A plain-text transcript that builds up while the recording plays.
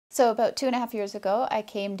So about 2.5 years ago, I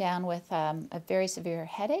came down with a very severe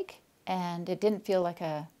headache, and it didn't feel like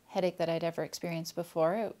a headache that I'd ever experienced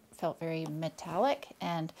before. It felt very metallic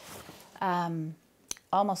and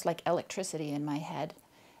almost like electricity in my head.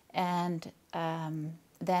 And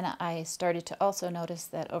then I started to also notice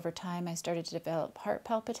that over time I started to develop heart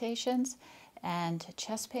palpitations and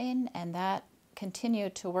chest pain, and that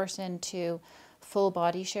continued to worsen to full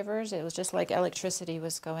body shivers. It was just like electricity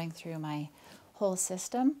was going through my whole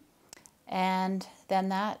system. And then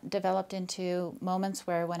that developed into moments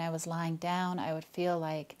where when I was lying down, I would feel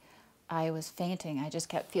like I was fainting. I just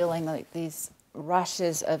kept feeling like these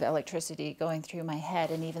rushes of electricity going through my head.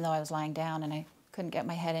 And even though I was lying down and I couldn't get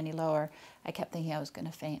my head any lower, I kept thinking I was going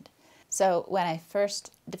to faint. So when I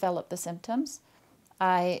first developed the symptoms,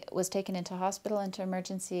 I was taken into hospital, into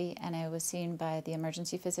emergency, and I was seen by the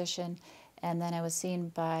emergency physician. And then I was seen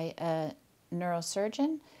by a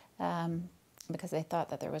neurosurgeon because they thought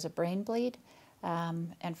that there was a brain bleed.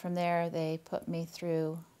 And from there, they put me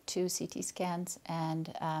through 2 CT scans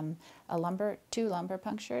and two lumbar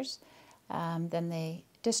punctures. Then they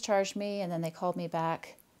discharged me, and then they called me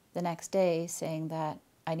back the next day saying that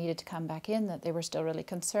I needed to come back in, that they were still really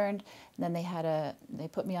concerned. And then they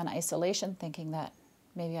put me on isolation, thinking that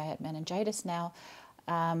maybe I had meningitis now.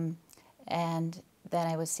 And then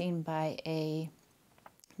I was seen by a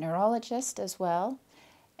neurologist as well.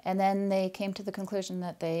 And then they came to the conclusion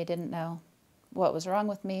that they didn't know what was wrong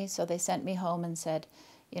with me, so they sent me home and said,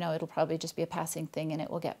 you know, it'll probably just be a passing thing and it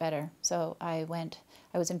will get better. So I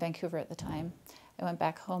was in Vancouver at the time. I went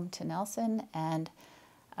back home to Nelson, and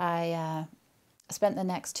I spent the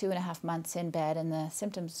next 2.5 months in bed, and the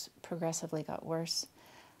symptoms progressively got worse.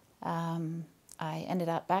 I ended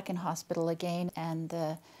up back in hospital again, and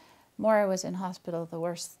the more I was in hospital, the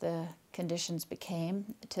worse the conditions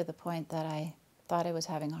became, to the point that I thought I was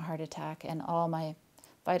having a heart attack, and all my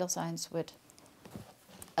vital signs would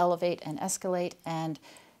elevate and escalate and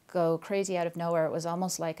go crazy out of nowhere. It was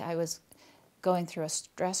almost like I was going through a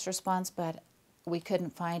stress response, but we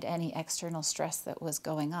couldn't find any external stress that was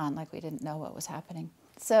going on, like we didn't know what was happening.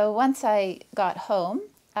 So once I got home,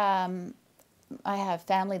 I have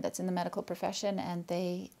family that's in the medical profession, and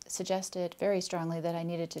they suggested very strongly that I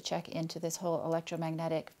needed to check into this whole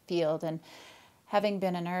electromagnetic field. And having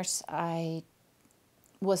been a nurse, I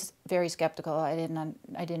was very skeptical. I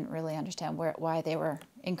didn't really understand why they were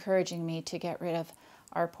encouraging me to get rid of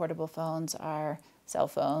our portable phones, our cell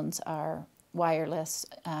phones, our wireless,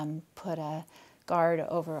 put a guard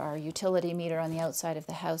over our utility meter on the outside of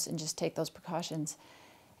the house, and just take those precautions.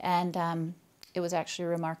 And it was actually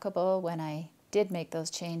remarkable when I did make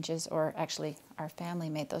those changes, or actually our family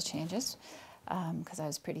made those changes, because I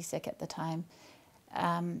was pretty sick at the time.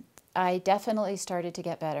 I definitely started to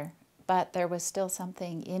get better, but there was still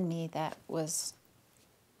something in me that was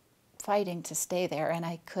fighting to stay there, and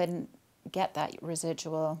I couldn't get that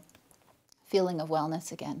residual feeling of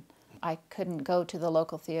wellness again. I couldn't go to the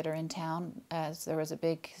local theater in town, as there was a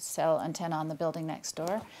big cell antenna on the building next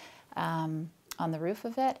door, on the roof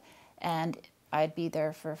of it, and I'd be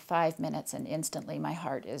there for 5 minutes and instantly my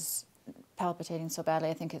heart is palpitating so badly.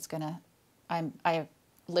 I think it's gonna, I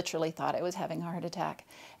literally thought I was having a heart attack.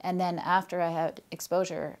 And then after I had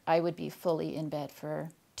exposure, I would be fully in bed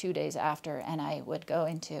for 2 days after, and I would go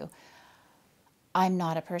into, I'm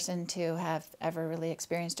not a person to have ever really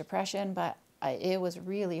experienced depression, but it was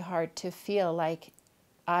really hard to feel like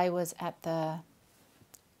I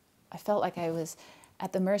felt like I was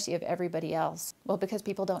at the mercy of everybody else. Well, because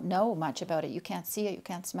people don't know much about it. You can't see it, you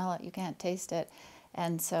can't smell it, you can't taste it.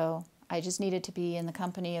 And so I just needed to be in the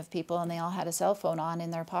company of people, and they all had a cell phone on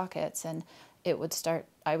in their pockets, and I would start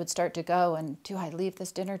to go, and do I leave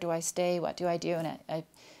this dinner? Do I stay? What do I do? And it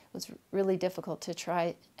was really difficult to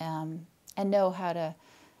try and know how to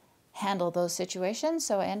handle those situations.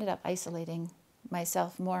 So I ended up isolating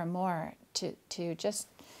myself more and more to just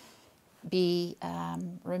be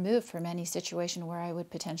removed from any situation where I would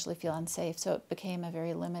potentially feel unsafe. So it became a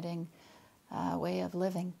very limiting way of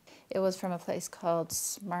living. It was from a place called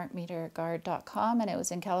smartmeterguard.com, and it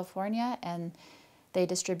was in California, and they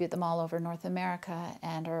distribute them all over North America,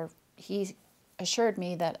 and he assured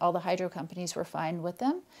me that all the hydro companies were fine with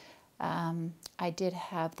them. I did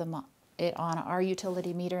have it on our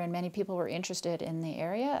utility meter, and many people were interested in the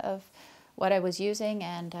area of what I was using,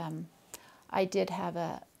 and I did have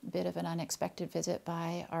a bit of an unexpected visit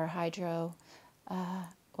by our hydro.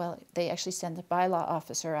 Well, they actually sent the bylaw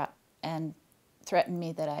officer up and threatened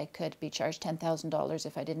me that I could be charged $10,000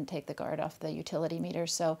 if I didn't take the guard off the utility meter.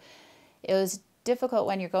 So it was difficult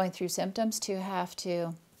when you're going through symptoms to have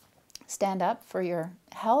to stand up for your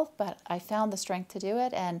health, but I found the strength to do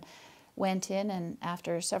it. And went in, and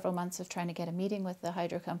after several months of trying to get a meeting with the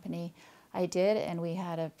hydro company, I did, and we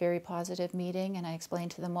had a very positive meeting, and I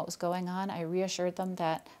explained to them what was going on. I reassured them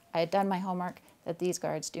that I had done my homework, that these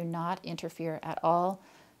guards do not interfere at all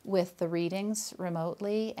with the readings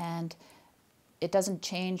remotely, and it doesn't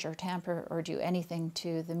change or tamper or do anything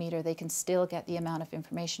to the meter. They can still get the amount of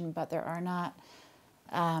information, but there are not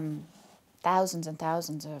thousands and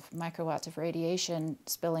thousands of microwatts of radiation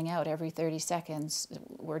spilling out every 30 seconds.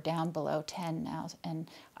 We're down below 10 now, and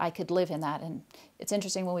I could live in that. And it's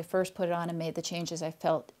interesting, when we first put it on and made the changes, I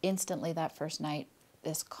felt instantly that first night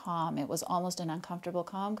this calm. It was almost an uncomfortable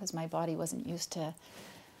calm because my body wasn't used to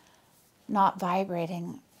not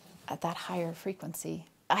vibrating at that higher frequency.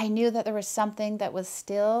 I knew that there was something that was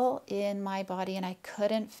still in my body and I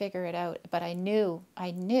couldn't figure it out, but I knew.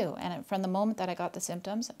 And from the moment that I got the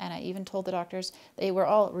symptoms, and I even told the doctors, they were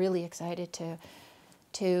all really excited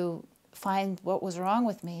to find what was wrong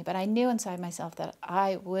with me, but I knew inside myself that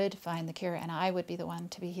I would find the cure and I would be the one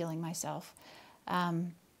to be healing myself.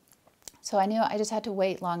 So I knew I just had to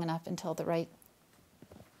wait long enough until the right,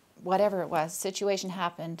 whatever it was, situation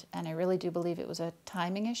happened, and I really do believe it was a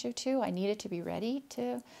timing issue too. I needed to be ready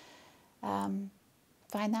to find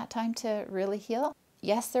that time to really heal.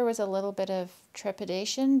 Yes, there was a little bit of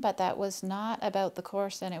trepidation, but that was not about the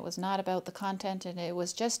course, and it was not about the content, and it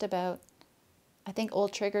was just about, I think,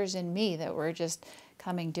 old triggers in me that were just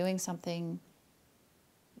doing something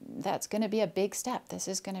that's going to be a big step. This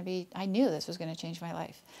is going to be, I knew this was going to change my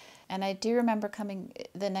life. And I do remember coming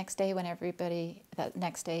the next day when everybody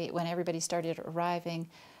started arriving,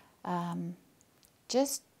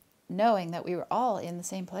 just knowing that we were all in the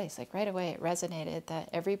same place. Like right away it resonated that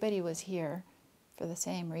everybody was here for the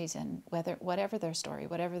same reason, whatever their story,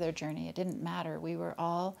 whatever their journey, it didn't matter. We were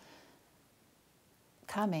all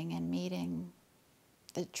coming and meeting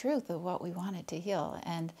the truth of what we wanted to heal.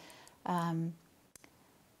 And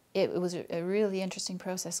it was a really interesting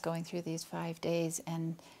process going through these 5 days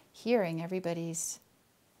and hearing everybody's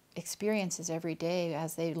experiences every day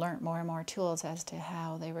as they learned more and more tools as to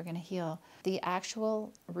how they were going to heal. The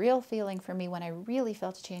actual real feeling for me when I really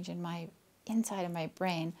felt a change in my inside of my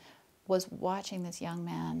brain was watching this young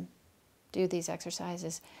man do these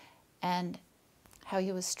exercises and how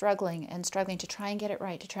he was struggling to try and get it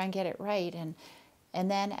right,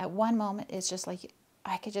 and then at one moment it's just like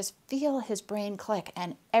I could just feel his brain click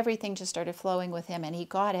and everything just started flowing with him and he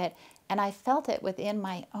got it. And I felt it within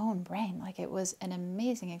my own brain. Like it was an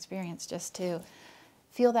amazing experience just to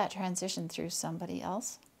feel that transition through somebody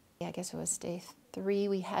else. Yeah, I guess it was day 3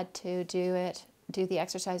 we had to do the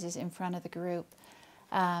exercises in front of the group.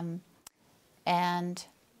 And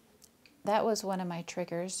that was one of my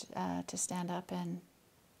triggers to stand up and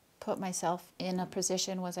put myself in a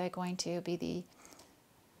position. Was I going to be the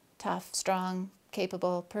tough, strong,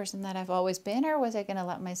 capable person that I've always been, or was I going to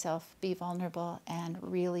let myself be vulnerable and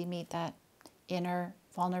really meet that inner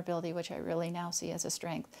vulnerability, which I really now see as a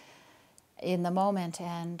strength in the moment?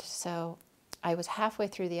 And so I was halfway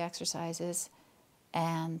through the exercises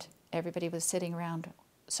and everybody was sitting around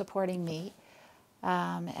supporting me,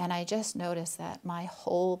 and I just noticed that my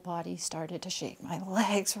whole body started to shake. My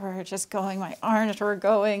legs were just going, my arms were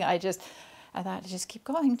going. I thought, just keep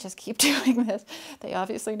going, just keep doing this. They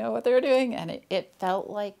obviously know what they're doing. And it felt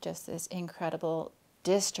like just this incredible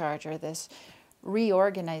discharge, or this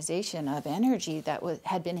reorganization of energy that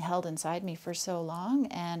had been held inside me for so long.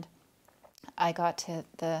 And I got to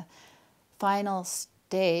the final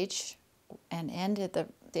stage and ended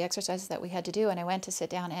the exercises that we had to do. And I went to sit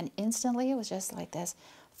down, and instantly it was just like this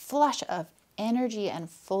flush of energy and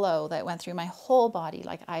flow that went through my whole body,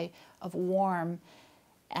 of warm,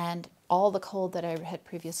 and all the cold that I had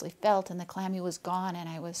previously felt, and the clammy was gone, and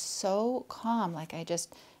I was so calm, like I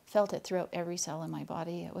just felt it throughout every cell in my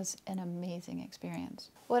body. It was an amazing experience.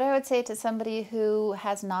 What I would say to somebody who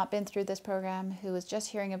has not been through this program, who is just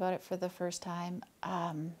hearing about it for the first time,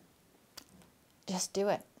 just do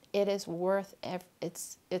it. It is worth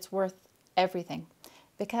it's worth everything,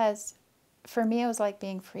 because for me it was like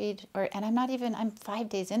being freed. And I'm 5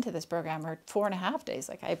 days into this program, or 4.5 days.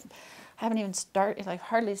 Like I haven't even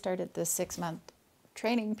hardly started the 6-month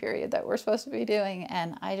training period that we're supposed to be doing,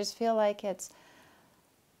 and I just feel like it's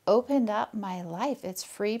opened up my life. It's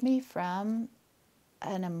freed me from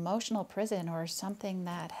an emotional prison, or something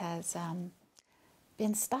that has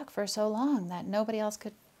been stuck for so long that nobody else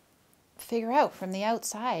could figure out from the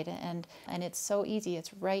outside. And it's so easy.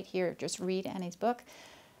 It's right here. Just read Annie's book,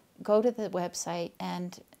 go to the website,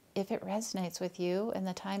 and if it resonates with you and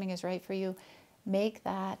the timing is right for you, make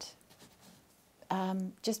that,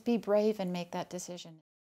 just be brave and make that decision.